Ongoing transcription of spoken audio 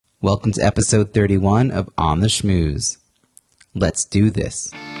Welcome to episode 31 of On the Schmooze. Let's do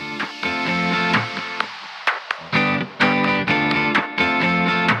this.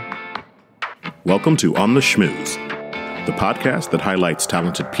 Welcome to On the Schmooze, the podcast that highlights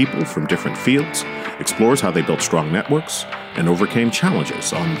talented people from different fields, explores how they built strong networks, and overcame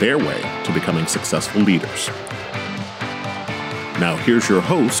challenges on their way to becoming successful leaders. Now here's your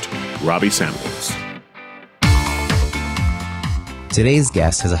host, Robbie Samuels. Today's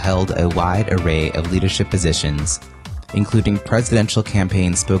guest has held a wide array of leadership positions, including presidential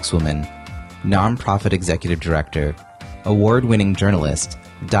campaign spokeswoman, nonprofit executive director, award-winning journalist,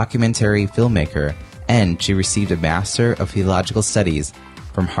 documentary filmmaker, and she received a Master of Theological Studies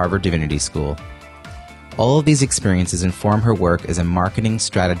from Harvard Divinity School. All of these experiences inform her work as a marketing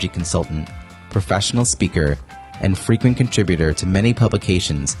strategy consultant, professional speaker, and frequent contributor to many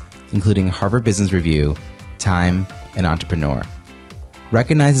publications, including Harvard Business Review, Time, and Entrepreneur.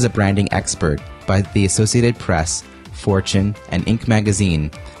 Recognized as a branding expert by the Associated Press, Fortune, and Inc.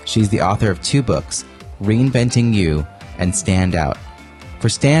 magazine, she's the author of 2 books, Reinventing You and Stand Out. For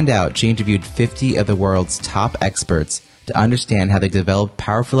Stand Out, she interviewed 50 of the world's top experts to understand how they developed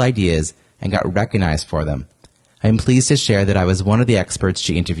powerful ideas and got recognized for them. I am pleased to share that I was one of the experts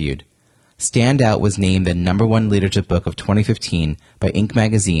she interviewed. Stand Out was named the #1 leadership book of 2015 by Inc.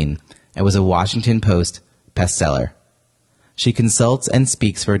 magazine and was a Washington Post bestseller. She consults and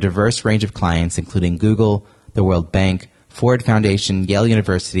speaks for a diverse range of clients, including Google, the World Bank, Ford Foundation, Yale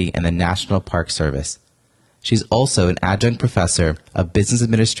University, and the National Park Service. She's also an adjunct professor of business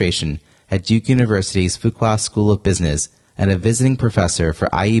administration at Duke University's Fuqua School of Business and a visiting professor for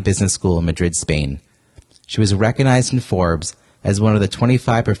IE Business School in Madrid, Spain. She was recognized in Forbes as one of the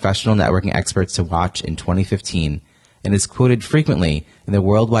 25 professional networking experts to watch in 2015 and is quoted frequently in the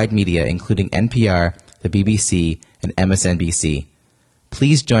worldwide media, including NPR, the BBC, and MSNBC.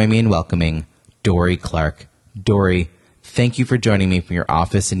 Please join me in welcoming Dorie Clark. Dorie, thank you for joining me from your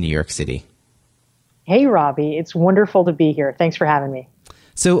office in New York City. Hey, Robbie. It's wonderful to be here. Thanks for having me.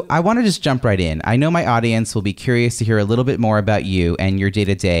 So I want to just jump right in. I know my audience will be curious to hear a little bit more about you and your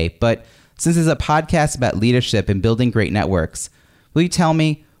day-to-day, but since it's a podcast about leadership and building great networks, will you tell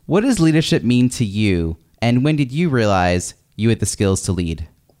me, what does leadership mean to you, and when did you realize you had the skills to lead?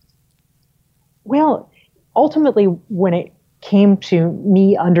 Well, ultimately, when it came to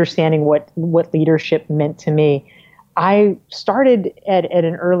me understanding what leadership meant to me, I started at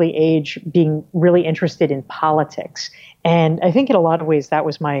an early age being really interested in politics. And I think in a lot of ways that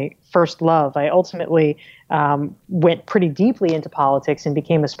was my first love. I ultimately went pretty deeply into politics and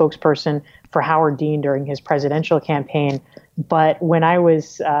became a spokesperson for Howard Dean during his presidential campaign. But when I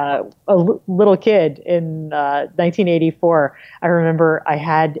was a little kid in 1984, I remember I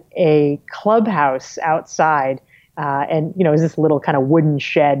had a clubhouse outside, and it was this little kind of wooden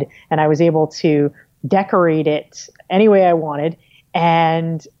shed, and I was able to decorate it any way I wanted.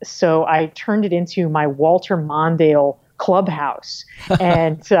 And so I turned it into my Walter Mondale clubhouse.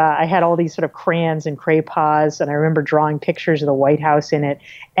 And I had all these sort of crayons and crayons, and I remember drawing pictures of the White House in it.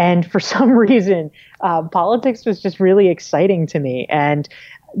 And for some reason, politics was just really exciting to me. And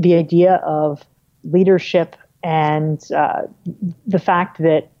the idea of leadership and the fact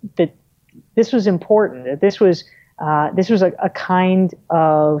that this was important, that this was a kind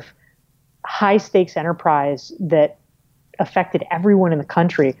of high stakes enterprise that affected everyone in the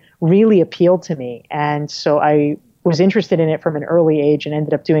country really appealed to me. And so I was interested in it from an early age and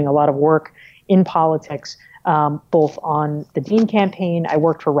ended up doing a lot of work in politics, both on the Dean campaign. I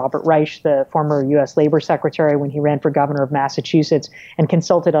worked for Robert Reich, the former U.S. Labor Secretary, when he ran for governor of Massachusetts, and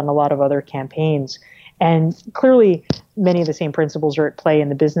consulted on a lot of other campaigns. And clearly, many of the same principles are at play in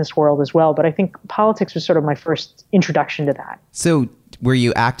the business world as well. But I think politics was sort of my first introduction to that. So were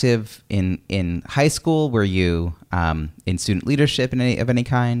you active in high school? Were you in student leadership of any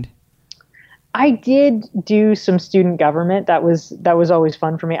kind? I did do some student government. That was always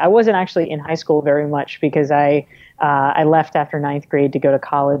fun for me. I wasn't actually in high school very much because I left after 9th grade to go to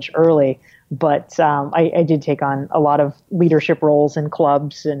college early. But I did take on a lot of leadership roles in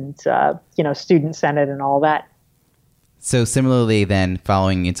clubs and student senate and all that. So similarly, then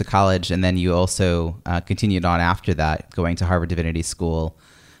following into college, and then you also continued on after that, going to Harvard Divinity School.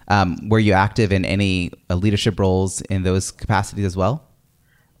 Were you active in any leadership roles in those capacities as well?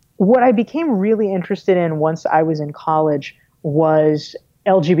 What I became really interested in once I was in college was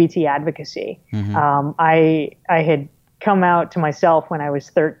LGBT advocacy. Mm-hmm. I had come out to myself when I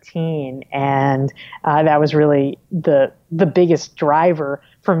was 13, and that was really the biggest driver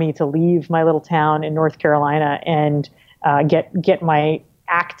for me to leave my little town in North Carolina and get my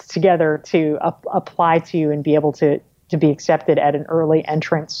act together to apply to and be able to to be accepted at an early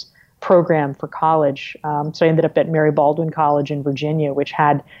entrance program for college. So I ended up at Mary Baldwin College in Virginia, which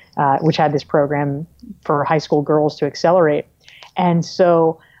had this program for high school girls to accelerate. And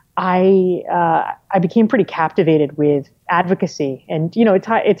so I became pretty captivated with advocacy, and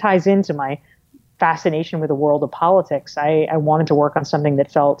it ties into my fascination with the world of politics. I wanted to work on something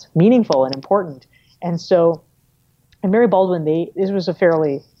that felt meaningful and important, and so at Mary Baldwin, this was a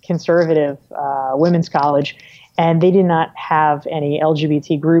fairly conservative women's college, and they did not have any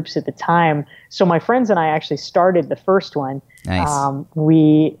LGBT groups at the time. So my friends and I actually started the first one. Nice.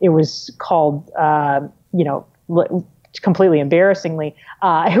 It was called, completely embarrassingly,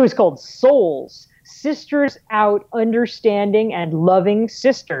 it was called Souls, Sisters Out Understanding and Loving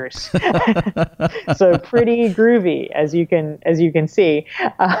Sisters. So pretty groovy, as you can see.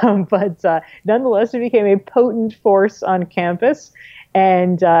 But nonetheless, it became a potent force on campus.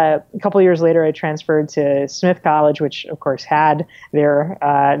 And a couple of years later, I transferred to Smith College, which of course had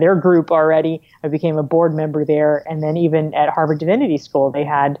their group already. I became a board member there, and then even at Harvard Divinity School, they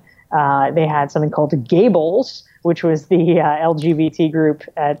had something called Gables, which was the LGBT group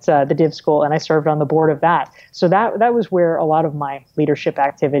at the Div School, and I served on the board of that. So that was where a lot of my leadership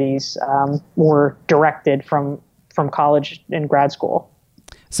activities were directed from college and grad school.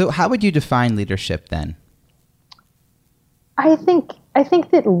 So how would you define leadership then? I think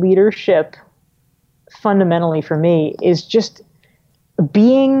that leadership, fundamentally for me, is just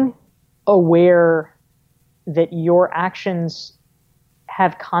being aware that your actions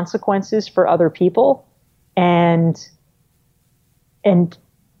have consequences for other people, and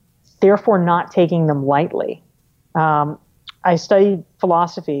therefore not taking them lightly. I studied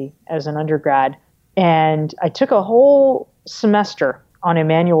philosophy as an undergrad, and I took a whole semester on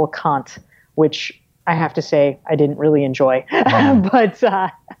Immanuel Kant, which I have to say I didn't really enjoy. But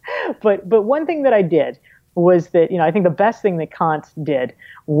one thing that I did was that, I think the best thing that Kant did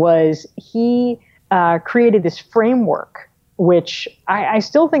was he created this framework, which I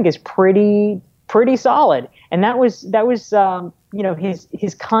still think is pretty solid. And that was his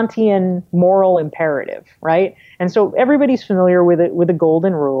Kantian moral imperative, right? And so everybody's familiar with it, with the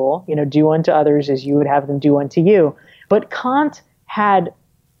golden rule, do unto others as you would have them do unto you. But Kant had,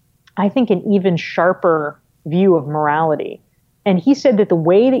 I think, an even sharper view of morality. And he said that the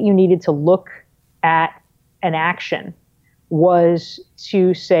way that you needed to look at an action was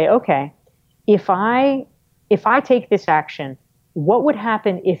to say, okay, if I take this action, what would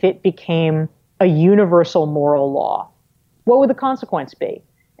happen if it became a universal moral law? What would the consequence be?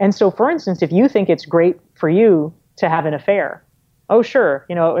 And so, for instance, if you think it's great for you to have an affair, oh, sure,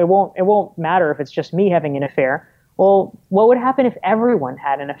 it won't matter if it's just me having an affair. Well, what would happen if everyone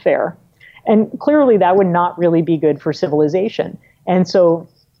had an affair? And clearly that would not really be good for civilization. And so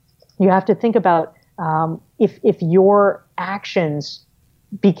you have to think about if your actions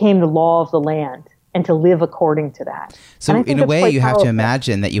became the law of the land, and to live according to that. So in a way, you have to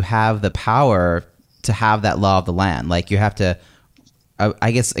imagine that you have the power to have that law of the land. Like you have to,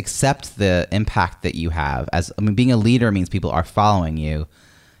 I guess, accept the impact that you have. Being a leader means people are following you,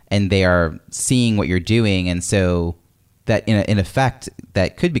 and they are seeing what you're doing, and so that in effect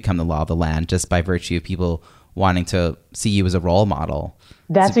that could become the law of the land just by virtue of people wanting to see you as a role model.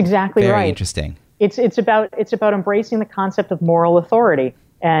 That's exactly right. Very interesting. It's about embracing the concept of moral authority,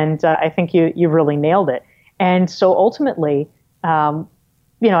 and I think you really nailed it. And so ultimately,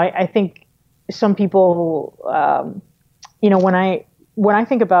 I think some people, when I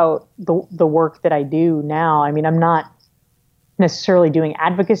think about the work that I do now, I'm not necessarily doing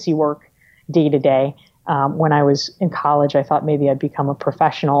advocacy work day to day. When I was in college, I thought maybe I'd become a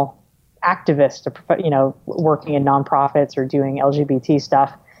professional activist, working in nonprofits or doing LGBT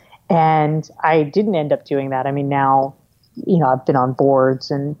stuff. And I didn't end up doing that. Now, I've been on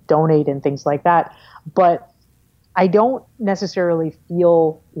boards and donate and things like that. But I don't necessarily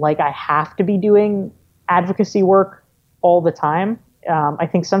feel like I have to be doing advocacy work all the time. I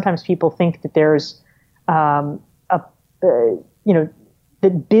think sometimes people think that there's, that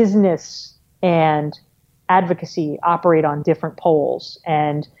business and advocacy operate on different poles,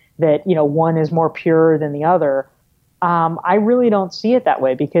 and that, one is more pure than the other. I really don't see it that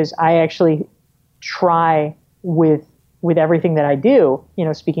way, because I actually try with everything that I do,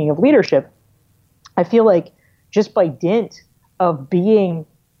 speaking of leadership, I feel like just by dint of being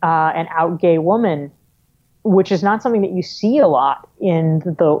an out gay woman, which is not something that you see a lot in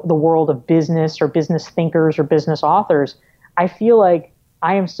the world of business or business thinkers or business authors, I feel like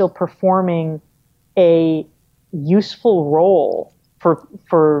I am still performing a useful role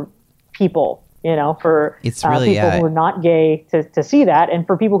for people, for it's really, people who are not gay to see that, and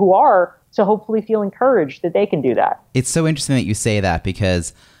for people who are to hopefully feel encouraged that they can do that. It's so interesting that you say that,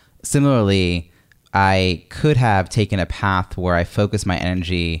 because similarly, I could have taken a path where I focused my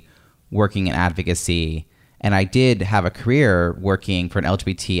energy working in advocacy, and I did have a career working for an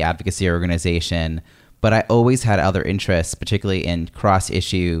LGBT advocacy organization, but I always had other interests, particularly in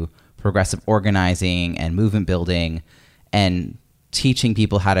cross-issue progressive organizing and movement building and teaching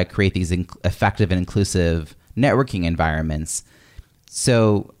people how to create these effective and inclusive networking environments.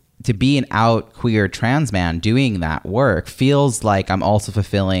 So to be an out queer trans man doing that work feels like I'm also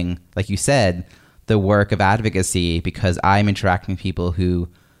fulfilling, like you said, the work of advocacy, because I'm interacting with people who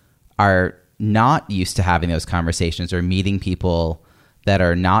are not used to having those conversations or meeting people that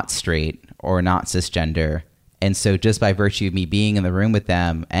are not straight or not cisgender. And so just by virtue of me being in the room with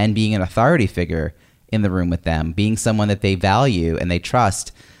them and being an authority figure in the room with them, being someone that they value and they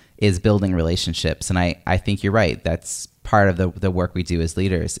trust, is building relationships. And I think you're right. That's part of the work we do as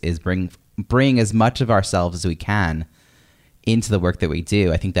leaders, is bring as much of ourselves as we can into the work that we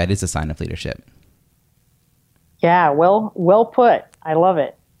do. I think that is a sign of leadership. Yeah, well put. I love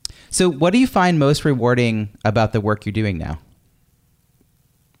it. So what do you find most rewarding about the work you're doing now?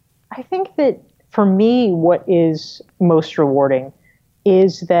 I think that for me, what is most rewarding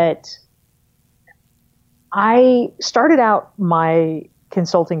is that I started out my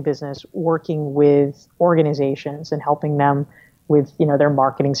consulting business working with organizations and helping them with, their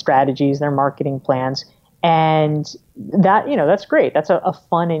marketing strategies, their marketing plans. And that, that's great. That's a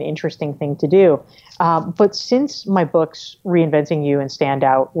fun and interesting thing to do. But since my books, Reinventing You and Stand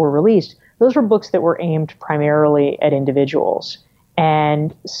Out, were released, those were books that were aimed primarily at individuals.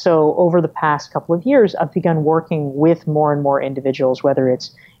 And so over the past couple of years, I've begun working with more and more individuals, whether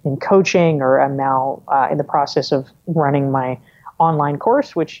it's in coaching, or I'm now in the process of running my online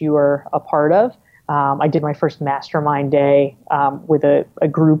course, which you are a part of. I did my first mastermind day with a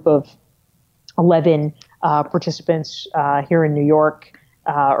group of 11 participants here in New York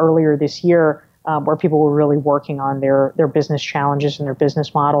earlier this year, where people were really working on their business challenges and their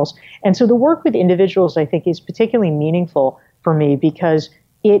business models. And so the work with individuals, I think, is particularly meaningful for me, because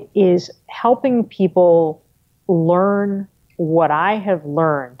it is helping people learn what I have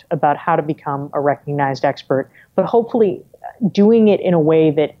learned about how to become a recognized expert, but hopefully doing it in a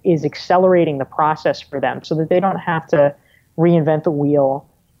way that is accelerating the process for them, so that they don't have to reinvent the wheel,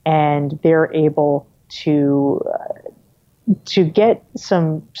 and they're able to get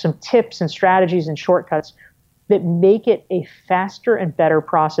some tips and strategies and shortcuts that make it a faster and better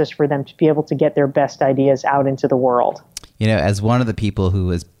process for them to be able to get their best ideas out into the world. As one of the people who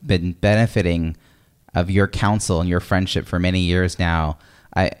has been benefiting of your counsel and your friendship for many years now,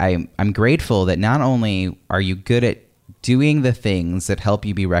 I'm grateful that not only are you good at doing the things that help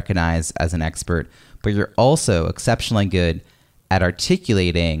you be recognized as an expert, but you're also exceptionally good at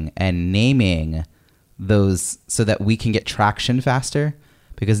articulating and naming those so that we can get traction faster,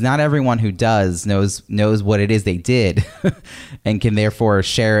 because not everyone who does knows what it is they did and can therefore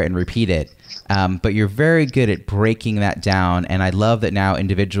share it and repeat it. But you're very good at breaking that down, and I love that now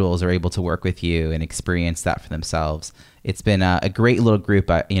individuals are able to work with you and experience that for themselves. It's been a great little group.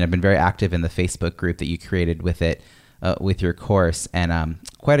 I've been very active in the Facebook group that you created with it, with your course, and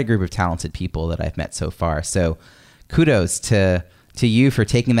quite a group of talented people that I've met so far. So kudos to you for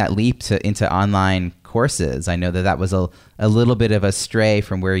taking that leap into online courses. I know that was a little bit of a stray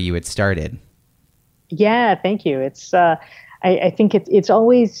from where you had started. Yeah, thank you. It's I think it's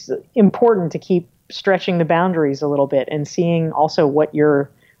always important to keep stretching the boundaries a little bit and seeing also what your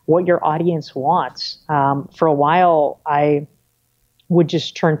audience wants. For a while, I would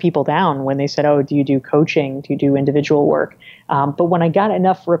just turn people down when they said, "Oh, do you do coaching? Do you do individual work?" But when I got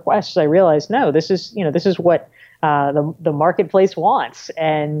enough requests, I realized, no, this is what the marketplace wants,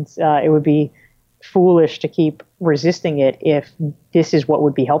 and it would be foolish to keep resisting it if this is what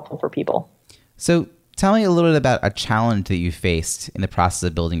would be helpful for people. So tell me a little bit about a challenge that you faced in the process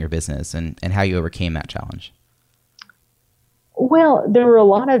of building your business and how you overcame that challenge. Well, there were a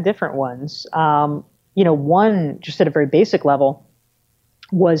lot of different ones. One, just at a very basic level,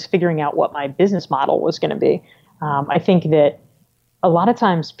 was figuring out what my business model was going to be. I think that a lot of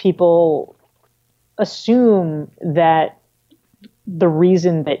times people assume that the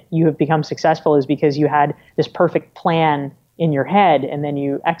reason that you have become successful is because you had this perfect plan in your head and then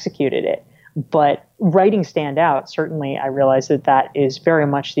you executed it. But writing Stand Out, certainly I realize that is very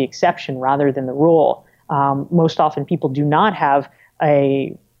much the exception rather than the rule. Most often people do not have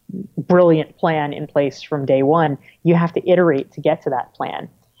a brilliant plan in place from day one. You have to iterate to get to that plan.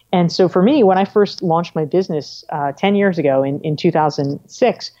 And so for me, when I first launched my business 10 years ago in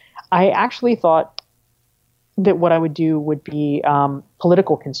 2006, I actually thought that what I would do would be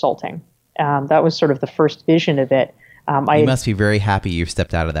political consulting. That was sort of the first vision of it. You must be very happy you've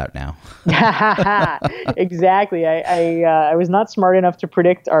stepped out of that now. Exactly. I was not smart enough to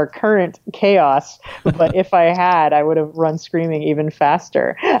predict our current chaos, but if I had, I would have run screaming even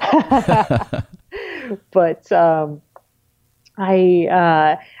faster. But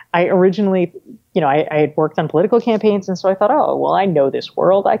I originally, I had worked on political campaigns, and so I thought, oh, well, I know this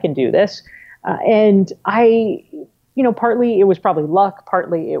world, I can do this. And partly it was probably luck,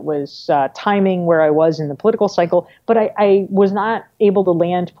 partly it was timing where I was in the political cycle, but I was not able to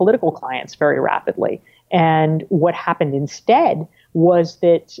land political clients very rapidly. And what happened instead was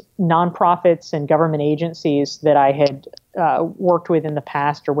that nonprofits and government agencies that I had worked with in the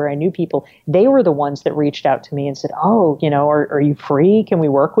past, or where I knew people, they were the ones that reached out to me and said, oh, are you free? Can we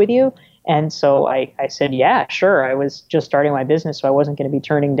work with you? And so I said, yeah, sure. I was just starting my business, so I wasn't going to be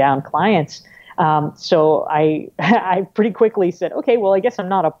turning down clients. So I pretty quickly said, okay, well, I guess I'm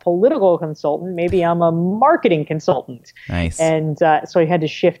not a political consultant. Maybe I'm a marketing consultant. Nice. And so I had to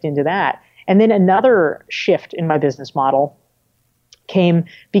shift into that. And then another shift in my business model came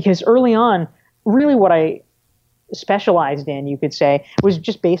because early on, really what I specialized in, you could say, was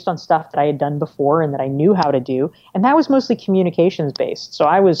just based on stuff that I had done before and that I knew how to do. And that was mostly communications based. So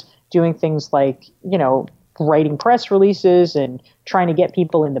I was doing things like, writing press releases and trying to get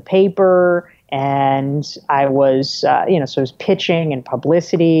people in the paper. And I was, so I was pitching and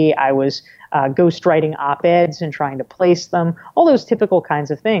publicity. I was ghostwriting op-eds and trying to place them, all those typical kinds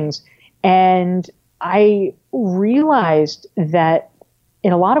of things. And I realized that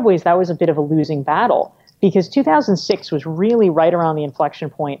in a lot of ways that was a bit of a losing battle, because 2006 was really right around the inflection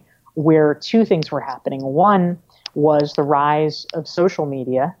point where two things were happening. One was the rise of social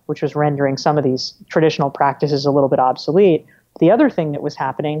media, which was rendering some of these traditional practices a little bit obsolete. The other thing that was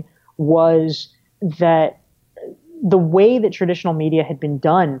happening was that the way that traditional media had been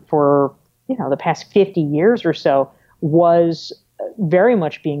done for, the past 50 years or so was very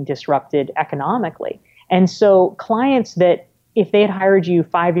much being disrupted economically. And so clients that, if they had hired you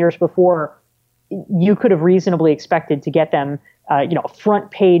 5 years before, you could have reasonably expected to get them, a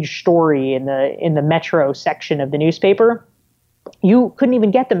front page story in the Metro section of the newspaper. You couldn't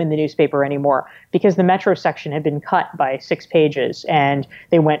even get them in the newspaper anymore because the Metro section had been cut by 6 pages, and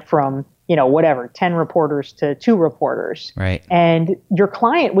they went from 10 reporters to 2 reporters. Right. And your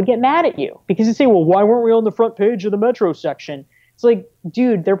client would get mad at you because they'd say, well, why weren't we on the front page of the Metro section? It's like,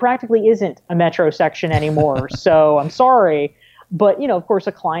 dude, there practically isn't a Metro section anymore. So I'm sorry. But, of course,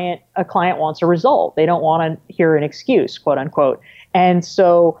 a client wants a result. They don't want to hear an excuse, quote unquote. And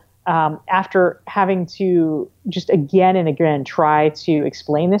so after having to just again and again try to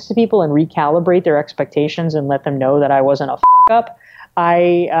explain this to people and recalibrate their expectations and let them know that I wasn't a up,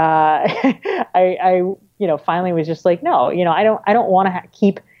 I finally was just like, no, I don't want to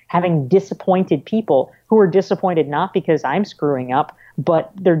keep having disappointed people who are disappointed not because I'm screwing up, but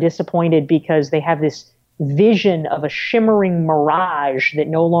they're disappointed because they have this vision of a shimmering mirage that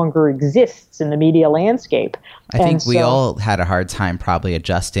no longer exists in the media landscape. I think we all had a hard time probably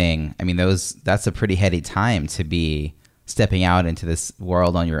adjusting. I mean, that's a pretty heady time to be stepping out into this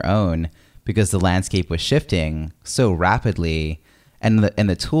world on your own, because the landscape was shifting so rapidly, and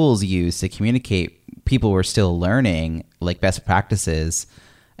the tools used to communicate, people were still learning, like best practices,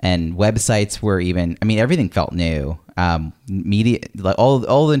 and websites were even, everything felt new. Media, like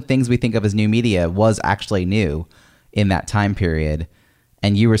all the things we think of as new media was actually new in that time period.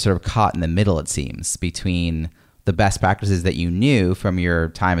 And you were sort of caught in the middle, it seems, between the best practices that you knew from your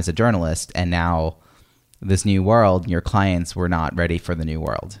time as a journalist and now this new world, and your clients were not ready for the new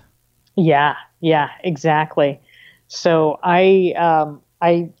world. Yeah, exactly. So I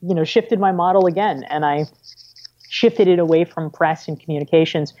shifted my model again, and I shifted it away from press and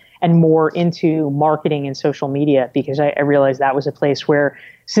communications and more into marketing and social media, because I realized that was a place where,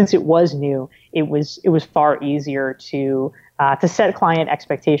 since it was new, it was far easier to set client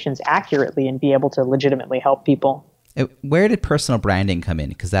expectations accurately and be able to legitimately help people. Where did personal branding come in?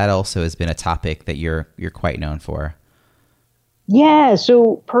 Because that also has been a topic that you're quite known for. Yeah,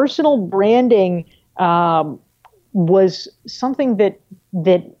 so personal branding was something that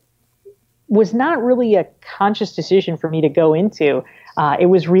was not really a conscious decision for me to go into. It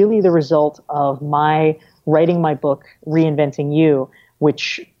was really the result of my writing my book, Reinventing You,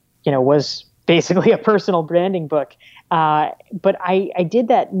 which, was basically a personal branding book. But I did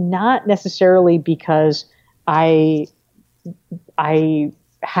that not necessarily because I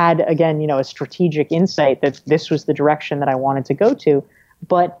had, again, a strategic insight that this was the direction that I wanted to go to,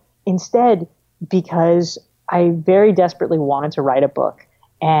 but instead because I very desperately wanted to write a book,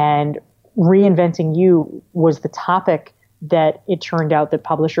 and Reinventing You was the topic that it turned out that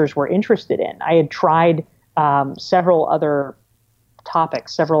publishers were interested in. I had tried several other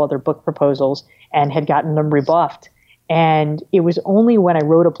topics, several other book proposals, and had gotten them rebuffed. And it was only when I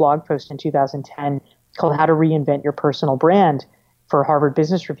wrote a blog post in 2010 called How to Reinvent Your Personal Brand for Harvard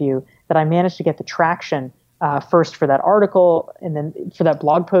Business Review that I managed to get the traction first for that article and then for that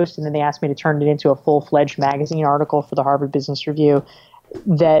blog post. And then they asked me to turn it into a full-fledged magazine article for the Harvard Business Review,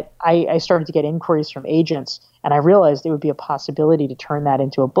 that I started to get inquiries from agents. And I realized it would be a possibility to turn that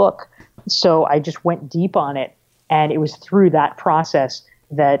into a book. So I just went deep on it. And it was through that process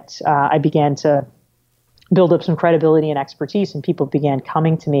that I began to build up some credibility and expertise, and people began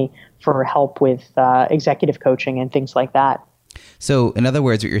coming to me for help with executive coaching and things like that. So in other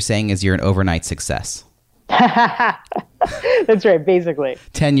words, what you're saying is you're an overnight success. That's right, basically.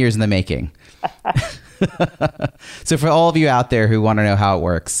 10 years in the making. So for all of you out there who want to know how it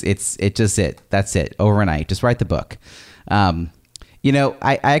works, that's it, overnight. Just write the book. I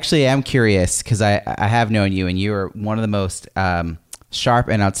actually am curious because I have known you, and you are one of the most sharp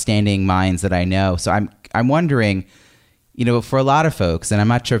and outstanding minds that I know. So I'm wondering, for a lot of folks, and I'm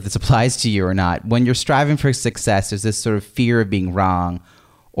not sure if this applies to you or not, when you're striving for success, there's this sort of fear of being wrong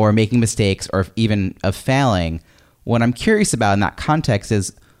or making mistakes or even of failing. What I'm curious about in that context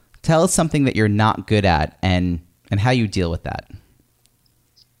is, tell us something that you're not good at and how you deal with that.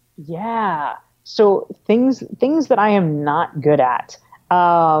 Yeah. So things that I am not good at.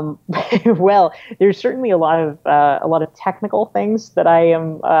 Well, there's certainly a lot of technical things that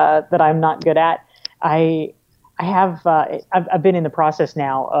I'm not good at. I've been in the process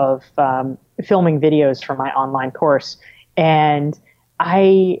now of filming videos for my online course, and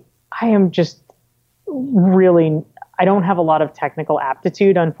I am just really, I don't have a lot of technical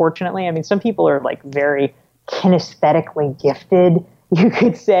aptitude, unfortunately. I mean, some people are like very kinesthetically gifted, you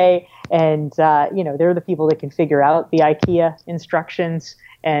could say. And, they're the people that can figure out the IKEA instructions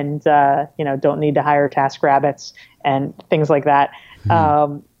and, don't need to hire TaskRabbits and things like that.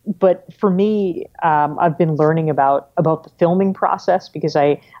 Mm-hmm. But for me, I've been learning about the filming process because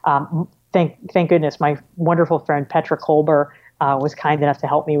thank goodness, my wonderful friend Petra Kolber was kind enough to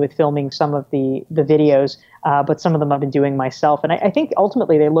help me with filming some of the videos, but some of them I've been doing myself. And I think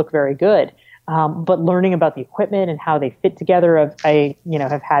ultimately they look very good. But learning about the equipment and how they fit together, I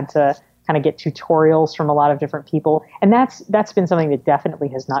have had to kind of get tutorials from a lot of different people. And that's been something that definitely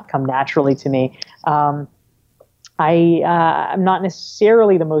has not come naturally to me. I'm not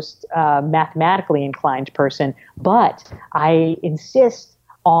necessarily the most mathematically inclined person, but I insist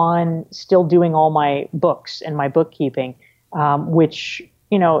on still doing all my books and my bookkeeping, which,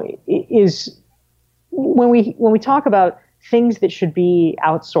 is when we talk about things that should be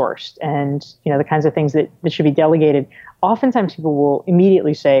outsourced and, the kinds of things that should be delegated, oftentimes people will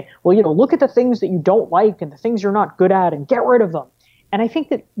immediately say, well, look at the things that you don't like and the things you're not good at and get rid of them. And I think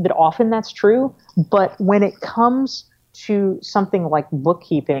that often that's true. But when it comes to something like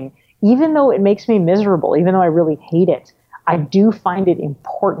bookkeeping, even though it makes me miserable, even though I really hate it, I do find it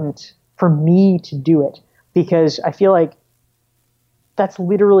important for me to do it because I feel like that's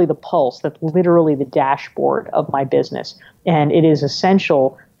literally the pulse, that's literally the dashboard of my business. And it is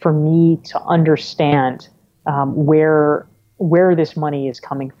essential for me to understand where this money is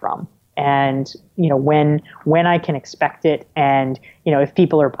coming from. And, when I can expect it and, if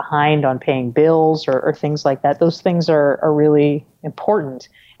people are behind on paying bills or things like that, those things are really important.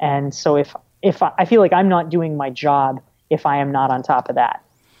 And so if I feel like I'm not doing my job, if I am not on top of that.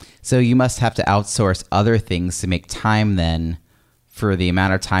 So you must have to outsource other things to make time then for the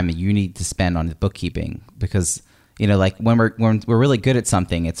amount of time that you need to spend on the bookkeeping, because, like when we're really good at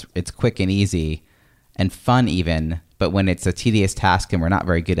something, it's quick and easy and fun even. But when it's a tedious task and we're not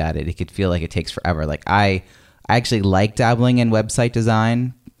very good at it, it could feel like it takes forever. Like I actually like dabbling in website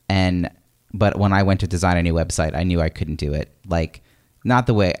design, but when I went to design a new website, I knew I couldn't do it. Like not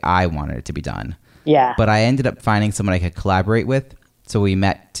the way I wanted it to be done. Yeah. But I ended up finding someone I could collaborate with. So we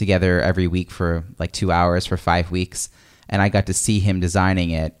met together every week for like 2 hours for 5 weeks. And I got to see him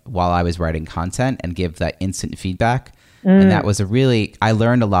designing it while I was writing content and give that instant feedback. And that was I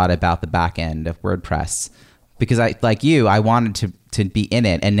learned a lot about the back end of WordPress because I wanted to be in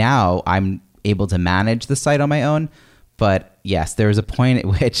it. And now I'm able to manage the site on my own. But yes, there was a point at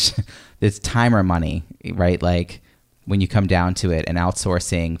which it's time or money, right? Like when you come down to it, and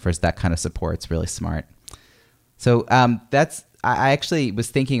outsourcing for that kind of support is really smart. So I actually was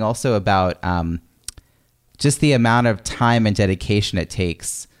thinking also about just the amount of time and dedication it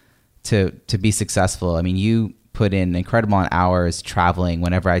takes to be successful. I mean, you put in incredible amount of hours traveling.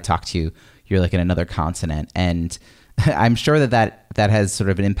 Whenever I talk to you, you're like in another continent. And I'm sure that has sort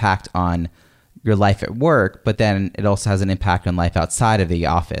of an impact on your life at work, but then it also has an impact on life outside of the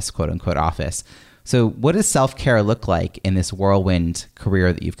office, quote unquote office. So what does self-care look like in this whirlwind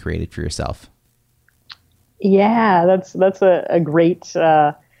career that you've created for yourself? Yeah, that's a great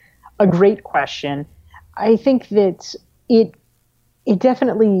question. I think that it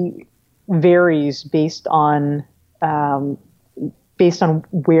definitely varies based on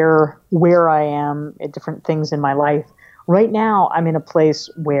where I am at different things in my life. Right now, I'm in a place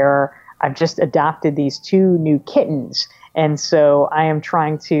where I've just adopted these two new kittens, and so I am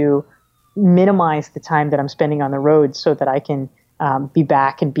trying to minimize the time that I'm spending on the road so that I can be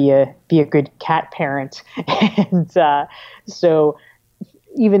back and be a good cat parent. And so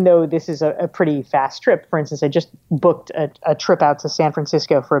even though this is a pretty fast trip, for instance, I just booked a trip out to San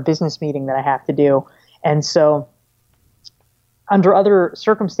Francisco for a business meeting that I have to do. And so under other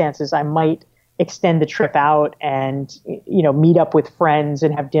circumstances, I might extend the trip out and, meet up with friends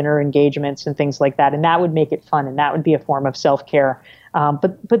and have dinner engagements and things like that. And that would make it fun. And that would be a form of self-care.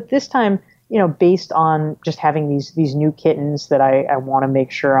 But this time, based on just having these new kittens that I want to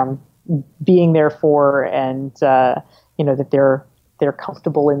make sure I'm being there for, and, that they're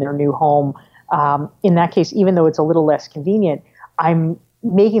comfortable in their new home. In that case, even though it's a little less convenient, I'm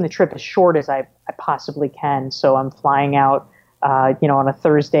making the trip as short as I possibly can. So I'm flying out, on a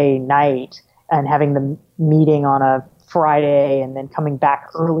Thursday night and having the meeting on a Friday and then coming back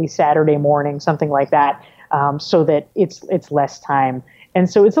early Saturday morning, something like that, so that it's less time. And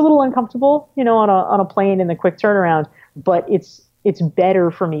so it's a little uncomfortable, on a plane in the quick turnaround, but it's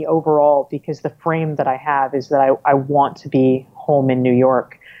better for me overall because the frame that I have is that I want to be home in New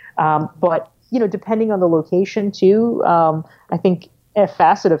York. But, depending on the location too, I think a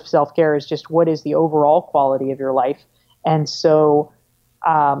facet of self-care is just what is the overall quality of your life. And so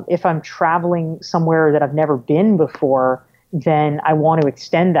if I'm traveling somewhere that I've never been before, then I want to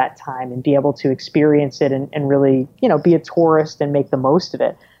extend that time and be able to experience it and really, be a tourist and make the most of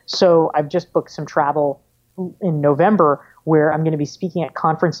it. So I've just booked some travel in November where I'm going to be speaking at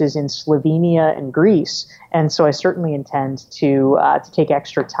conferences in Slovenia and Greece. And so I certainly intend to take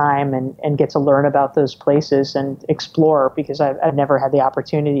extra time and get to learn about those places and explore because I've never had the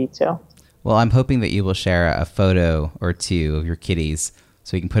opportunity to. Well, I'm hoping that you will share a photo or two of your kitties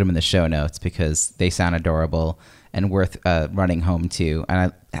so we can put them in the show notes because they sound adorable and worth running home to.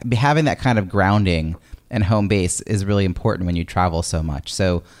 And having that kind of grounding and home base is really important when you travel so much.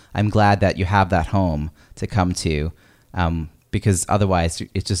 So I'm glad that you have that home to come to because otherwise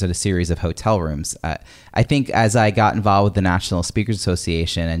it's just a series of hotel rooms. I think as I got involved with the National Speakers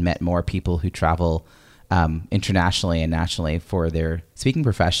Association and met more people who travel internationally and nationally for their speaking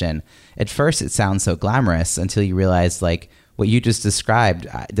profession, at first it sounds so glamorous until you realize like what you just described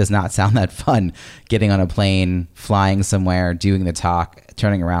does not sound that fun. Getting on a plane, flying somewhere, doing the talk,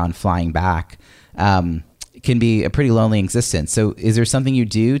 turning around, flying back can be a pretty lonely existence. So is there something you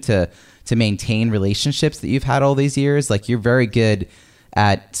do to maintain relationships that you've had all these years? Like you're very good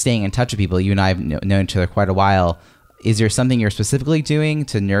at staying in touch with people. You and I have known each other quite a while. Is there something you're specifically doing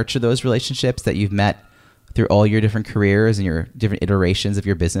to nurture those relationships that you've met through all your different careers and your different iterations of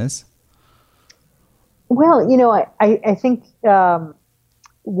your business? Well, I think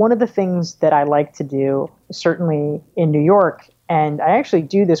one of the things that I like to do, certainly in New York, and I actually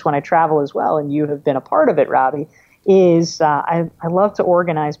do this when I travel as well, and you have been a part of it, Robbie, is I love to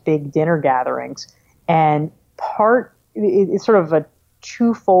organize big dinner gatherings. And it's sort of a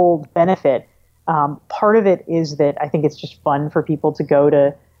twofold benefit. Part of it is that I think it's just fun for people to go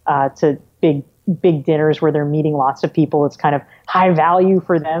to big dinners where they're meeting lots of people. It's kind of high value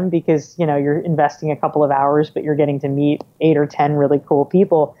for them because, you're investing a couple of hours, but you're getting to meet 8 or 10 really cool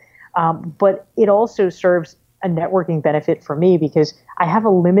people. But it also serves a networking benefit for me because I have a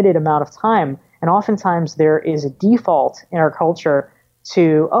limited amount of time. And oftentimes there is a default in our culture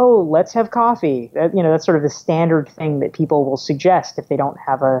to, let's have coffee. That's sort of the standard thing that people will suggest if they don't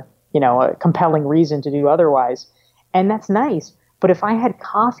have a compelling reason to do otherwise. And that's nice. But if I had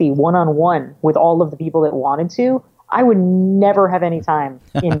coffee one-on-one with all of the people that wanted to, I would never have any time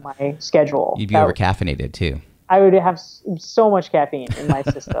in my schedule. You'd be over-caffeinated too. I would have so much caffeine in my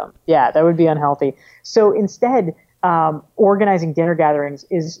system. Yeah, that would be unhealthy. So instead, organizing dinner gatherings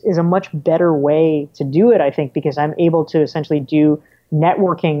is a much better way to do it, I think, because I'm able to essentially do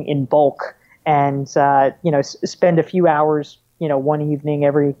networking in bulk and, spend a few hours, one evening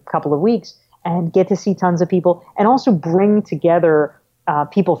every couple of weeks and get to see tons of people and also bring together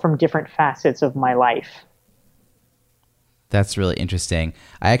people from different facets of my life. That's really interesting.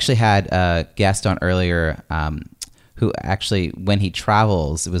 I actually had a guest on earlier who actually, when he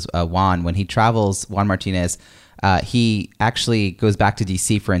travels, it was Juan. When he travels, Juan Martinez, he actually goes back to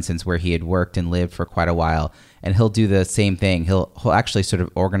DC, for instance, where he had worked and lived for quite a while, and he'll do the same thing. He'll actually sort of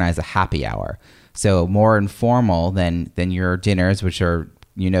organize a happy hour, so more informal than your dinners, which are,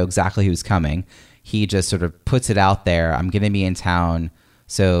 you know exactly who's coming. He just sort of puts it out there. I'm going to be in town,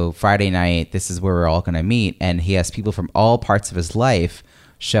 so Friday night, this is where we're all going to meet, and he has people from all parts of his life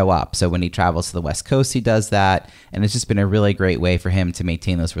show up. So when he travels to the West Coast, he does that, and it's just been a really great way for him to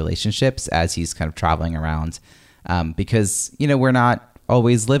maintain those relationships as he's kind of traveling around. Because, you know, we're not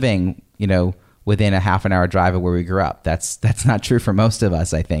always living, you know, within a half an hour drive of where we grew up. That's not true for most of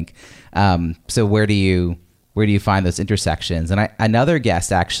us, I think. So where do you find those intersections? And another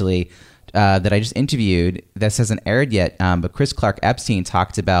guest actually that I just interviewed, this hasn't aired yet, but Chris Clark Epstein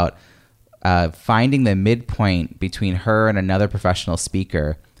talked about finding the midpoint between her and another professional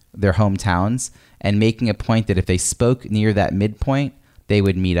speaker, their hometowns, and making a point that if they spoke near that midpoint, they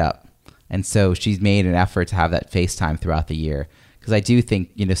would meet up. And so she's made an effort to have that FaceTime throughout the year. Because I do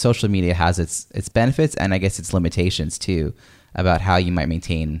think, you know, social media has its benefits and I guess its limitations too, about how you might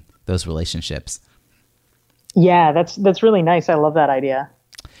maintain those relationships. Yeah, that's really nice. I love that idea.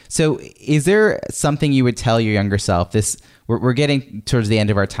 So is there something you would tell your younger self? We're getting towards the end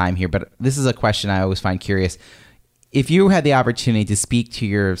of our time here, but this is a question I always find curious. If you had the opportunity to speak to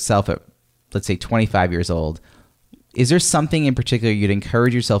yourself at, let's say, 25 years old, is there something in particular you'd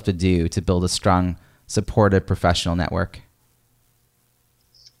encourage yourself to do to build a strong, supportive professional network?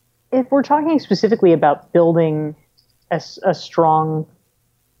 If we're talking specifically about building a strong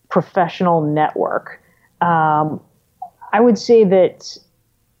professional network, I would say that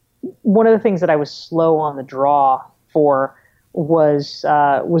one of the things that I was slow on the draw for was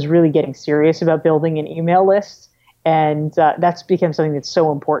really getting serious about building an email list. And that's become something that's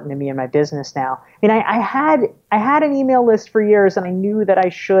so important to me in my business now. I mean, I had an email list for years, and I knew that I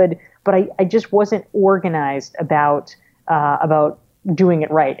should, but I just wasn't organized about doing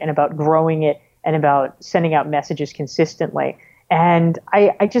it right and about growing it and about sending out messages consistently. And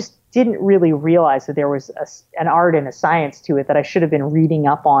I just didn't really realize that there was an art and a science to it that I should have been reading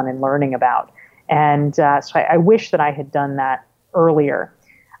up on and learning about. And so I wish that I had done that earlier.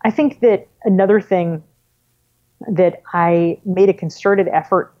 I think that another thing that I made a concerted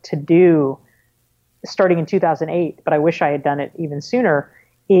effort to do starting in 2008, but I wish I had done it even sooner,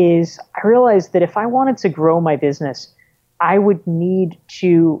 is I realized that if I wanted to grow my business, I would need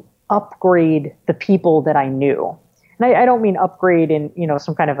to upgrade the people that I knew. And I don't mean upgrade in, you know,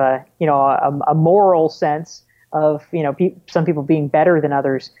 some kind of a moral sense of, you know, some people being better than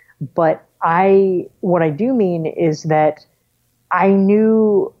others. But what I do mean is that I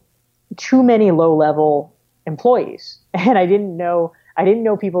knew too many low-level employees, and I didn't know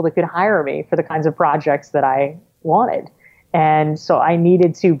people that could hire me for the kinds of projects that I wanted. And so I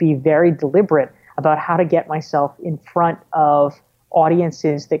needed to be very deliberate about how to get myself in front of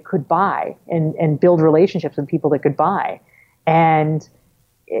audiences that could buy and build relationships with people that could buy. And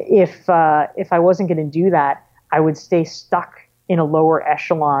if I wasn't going to do that, I would stay stuck in a lower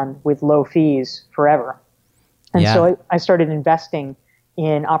echelon with low fees forever. And so I started investing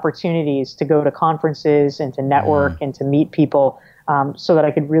in opportunities to go to conferences and to network and to meet people, so that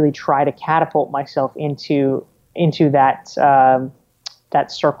I could really try to catapult myself into that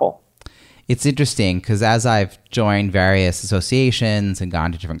circle. It's interesting because as I've joined various associations and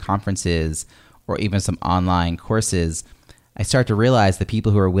gone to different conferences or even some online courses, I start to realize that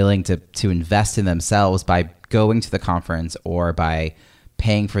people who are willing to invest in themselves by going to the conference or by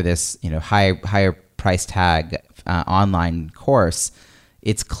paying for this, you know, higher price tag online course,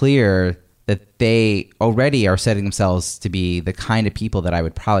 it's clear that they already are setting themselves to be the kind of people that I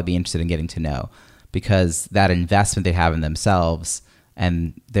would probably be interested in getting to know, because that investment they have in themselves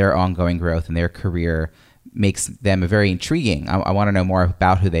and their ongoing growth and their career makes them very intriguing. I want to know more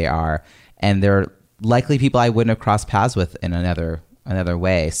about who they are, and they're likely people I wouldn't have crossed paths with in another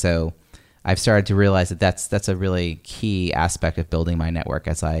way. So I've started to realize that that's a really key aspect of building my network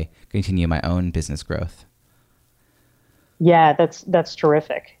as I continue my own business growth. Yeah, that's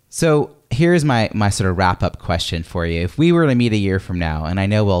terrific. So here's my sort of wrap up question for you. If we were to meet a year from now, and I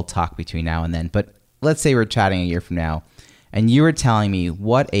know we'll talk between now and then, but let's say we're chatting a year from now, and you were telling me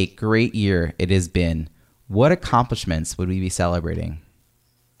what a great year it has been, what accomplishments would we be celebrating?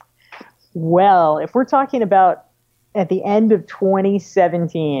 Well, if we're talking about at the end of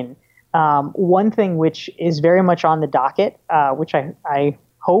 2017, one thing which is very much on the docket, which I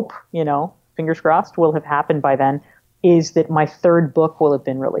hope, you know, fingers crossed, will have happened by then, is that my third book will have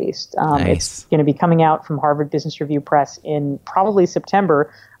been released. Nice. It's going to be coming out from Harvard Business Review Press in probably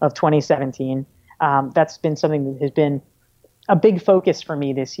September of 2017. that's been something that has been a big focus for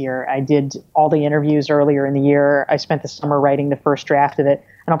me this year. I did all the interviews earlier in the year. I spent the summer writing the first draft of it,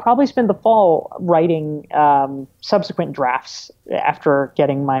 and I'll probably spend the fall writing subsequent drafts after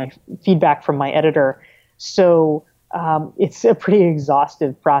getting my feedback from my editor. So it's a pretty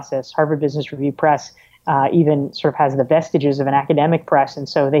exhaustive process. Harvard Business Review Press even sort of has the vestiges of an academic press, and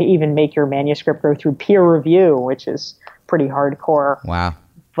so they even make your manuscript go through peer review, which is pretty hardcore. Wow.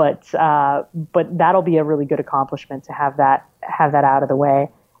 But that'll be a really good accomplishment to have that out of the way.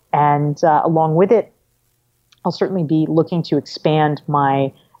 And along with it, I'll certainly be looking to expand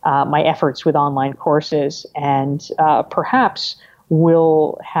my efforts with online courses, and perhaps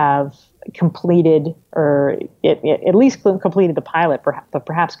will have completed, or at least completed the pilot,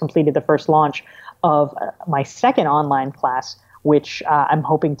 perhaps completed the first launch of my second online class, which I'm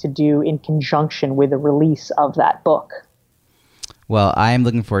hoping to do in conjunction with the release of that book. Well, I am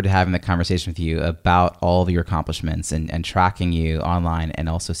looking forward to having the conversation with you about all of your accomplishments and tracking you online and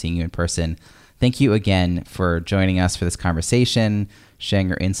also seeing you in person. Thank you again for joining us for this conversation, sharing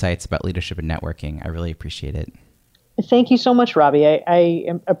your insights about leadership and networking. I really appreciate it. Thank you so much, Robbie.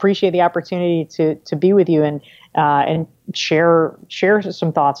 I appreciate the opportunity to be with you and share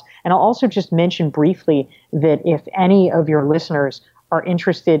some thoughts. And I'll also just mention briefly that if any of your listeners are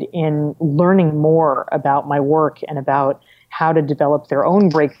interested in learning more about my work and about how to develop their own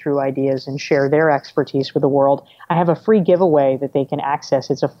breakthrough ideas and share their expertise with the world, I have a free giveaway that they can access.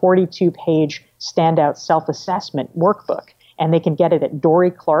 It's a 42-page standout self-assessment workbook, and they can get it at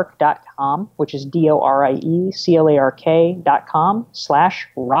dorieclark.com, which is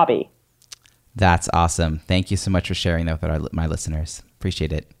DORIECLARK.com/Robbie. That's awesome. Thank you so much for sharing that with my listeners.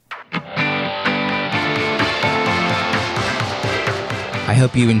 Appreciate it. I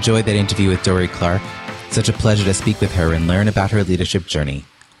hope you enjoyed that interview with Dorie Clark. Such a pleasure to speak with her and learn about her leadership journey.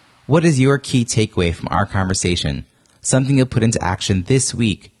 What is your key takeaway from our conversation? Something you'll put into action this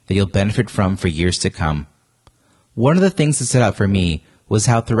week that you'll benefit from for years to come. One of the things that stood out for me was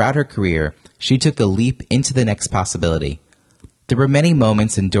how throughout her career, she took a leap into the next possibility. There were many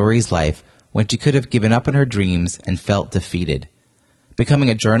moments in Dorie's life when she could have given up on her dreams and felt defeated. Becoming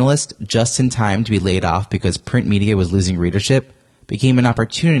a journalist just in time to be laid off because print media was losing readership became an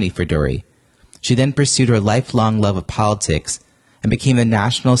opportunity for Dorie. She then pursued her lifelong love of politics and became the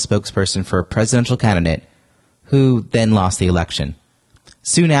national spokesperson for a presidential candidate who then lost the election.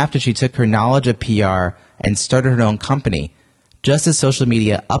 Soon after, she took her knowledge of PR and started her own company, just as social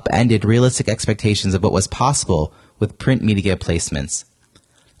media upended realistic expectations of what was possible with print media placements.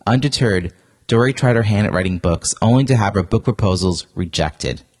 Undeterred, Dorie tried her hand at writing books, only to have her book proposals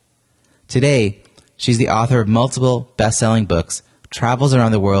rejected. Today, she's the author of multiple best-selling books, travels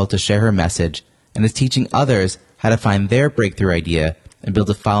around the world to share her message, and is teaching others how to find their breakthrough idea and build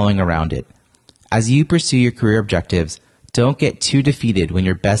a following around it. As you pursue your career objectives, don't get too defeated when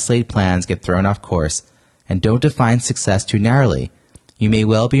your best-laid plans get thrown off course, and don't define success too narrowly. You may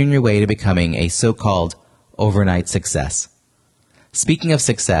well be on your way to becoming a so-called overnight success. Speaking of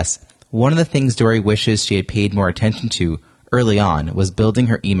success, one of the things Dorie wishes she had paid more attention to early on was building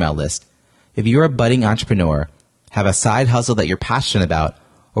her email list. If you're a budding entrepreneur, have a side hustle that you're passionate about,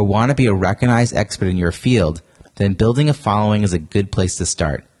 or want to be a recognized expert in your field, then building a following is a good place to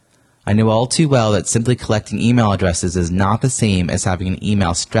start. I know all too well that simply collecting email addresses is not the same as having an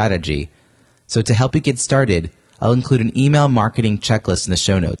email strategy. So to help you get started, I'll include an email marketing checklist in the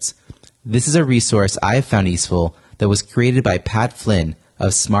show notes. This is a resource I have found useful that was created by Pat Flynn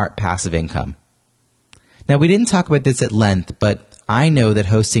of Smart Passive Income. Now, we didn't talk about this at length, but I know that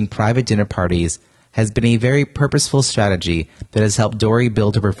hosting private dinner parties has been a very purposeful strategy that has helped Dorie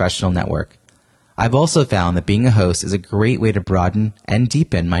build a professional network. I've also found that being a host is a great way to broaden and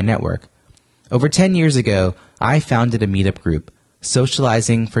deepen my network. Over 10 years ago, I founded a meetup group,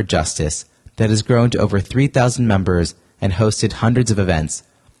 Socializing for Justice, that has grown to over 3,000 members and hosted hundreds of events.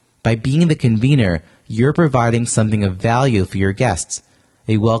 By being the convener, you're providing something of value for your guests,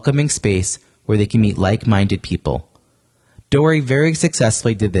 a welcoming space where they can meet like-minded people. Dorie very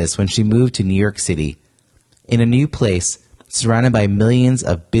successfully did this when she moved to New York City. In a new place, surrounded by millions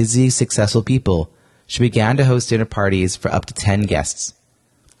of busy, successful people, she began to host dinner parties for up to 10 guests.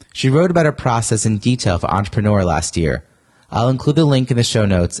 She wrote about her process in detail for Entrepreneur last year. I'll include the link in the show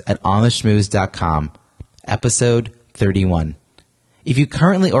notes at ontheschmooze.com, episode 31. If you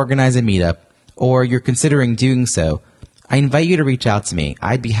currently organize a meetup, or you're considering doing so, I invite you to reach out to me.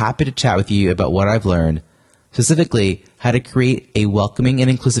 I'd be happy to chat with you about what I've learned, specifically how to create a welcoming and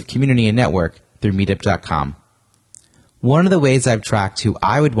inclusive community and network through meetup.com. One of the ways I've tracked who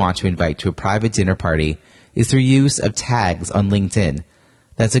I would want to invite to a private dinner party is through use of tags on LinkedIn.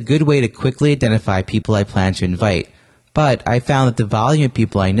 That's a good way to quickly identify people I plan to invite, but I found that the volume of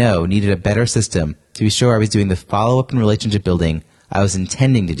people I know needed a better system to be sure I was doing the follow-up and relationship building I was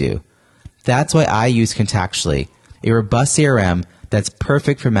intending to do. That's why I use Contactually, a robust CRM that's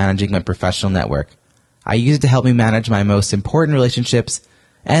perfect for managing my professional network. I use it to help me manage my most important relationships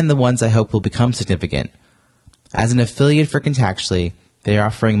and the ones I hope will become significant. As an affiliate for Contactually, they are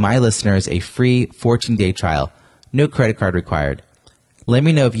offering my listeners a free 14-day trial, no credit card required. Let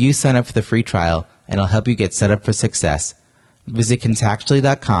me know if you sign up for the free trial, and I'll help you get set up for success. Visit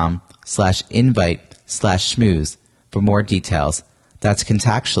contactually.com/invite/schmooze for more details. That's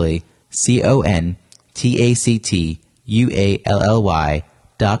Contactually,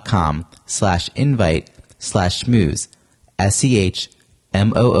 CONTACTUALLY.com/invite/schmooze, SCHMOOZE.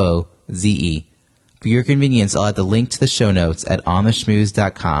 For your convenience, I'll add the link to the show notes at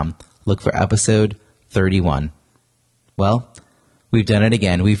ontheschmooze.com. Look for episode 31. Well, we've done it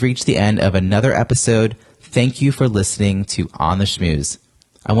again. We've reached the end of another episode. Thank you for listening to On the Schmooze.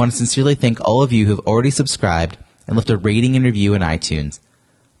 I want to sincerely thank all of you who have already subscribed and left a rating and review in iTunes.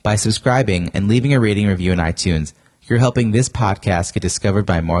 By subscribing and leaving a rating and review in iTunes, you're helping this podcast get discovered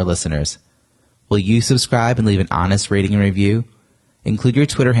by more listeners. Will you subscribe and leave an honest rating and review? Include your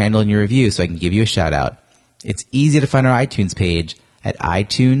Twitter handle in your review so I can give you a shout out. It's easy to find our iTunes page at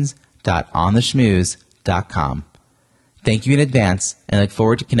itunes.ontheschmooze.com. Thank you in advance, and I look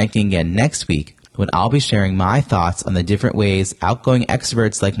forward to connecting again next week when I'll be sharing my thoughts on the different ways outgoing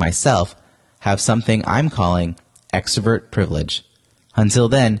extroverts like myself have something I'm calling extrovert privilege. Until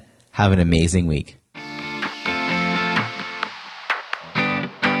then, have an amazing week.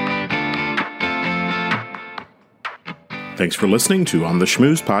 Thanks for listening to On the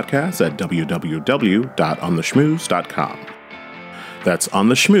Schmooze podcast at www.ontheschmooze.com. That's On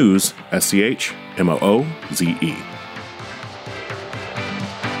the Schmooze, SCHMOOZE.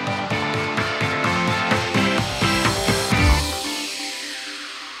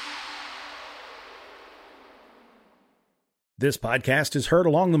 This podcast is heard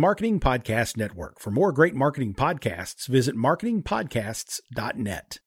along the Marketing Podcast Network. For more great marketing podcasts, visit marketingpodcasts.net.